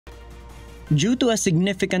Due to a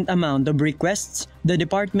significant amount of requests, the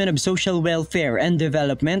Department of Social Welfare and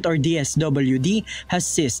Development or DSWD has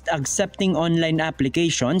ceased accepting online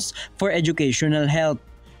applications for educational help.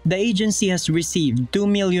 The agency has received 2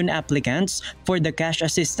 million applicants for the cash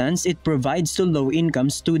assistance it provides to low-income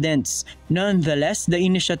students. Nonetheless, the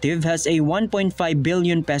initiative has a 1.5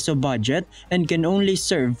 billion peso budget and can only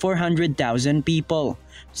serve 400,000 people.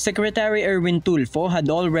 Secretary Erwin Tulfo had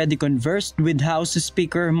already conversed with House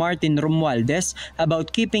Speaker Martin Romualdez about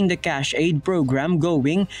keeping the cash aid program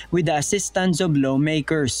going with the assistance of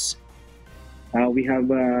lawmakers. We have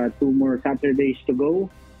 2 more Saturdays to go.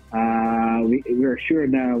 We are sure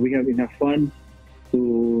na we have enough funds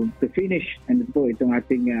to finish and po itong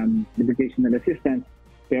ating educational assistance,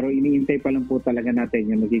 pero iniintay pa lang po talaga natin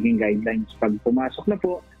yung magiging guidelines pag pumasok na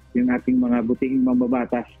po yung ating mga butihing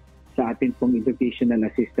mambabatas sa ating pong educational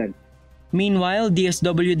assistance. Meanwhile,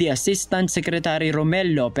 DSWD Assistant Secretary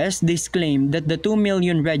Romel Lopez disclaimed that the 2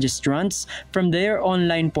 million registrants from their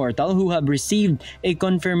online portal who have received a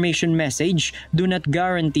confirmation message do not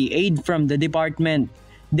guarantee aid from the department.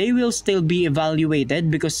 They will still be evaluated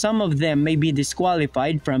because some of them may be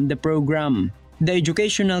disqualified from the program. The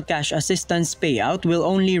educational cash assistance payout will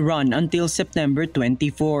only run until September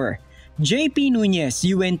 24. JP Nunez,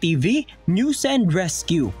 UNTV, News and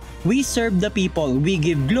Rescue. We serve the people, we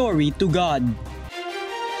give glory to God.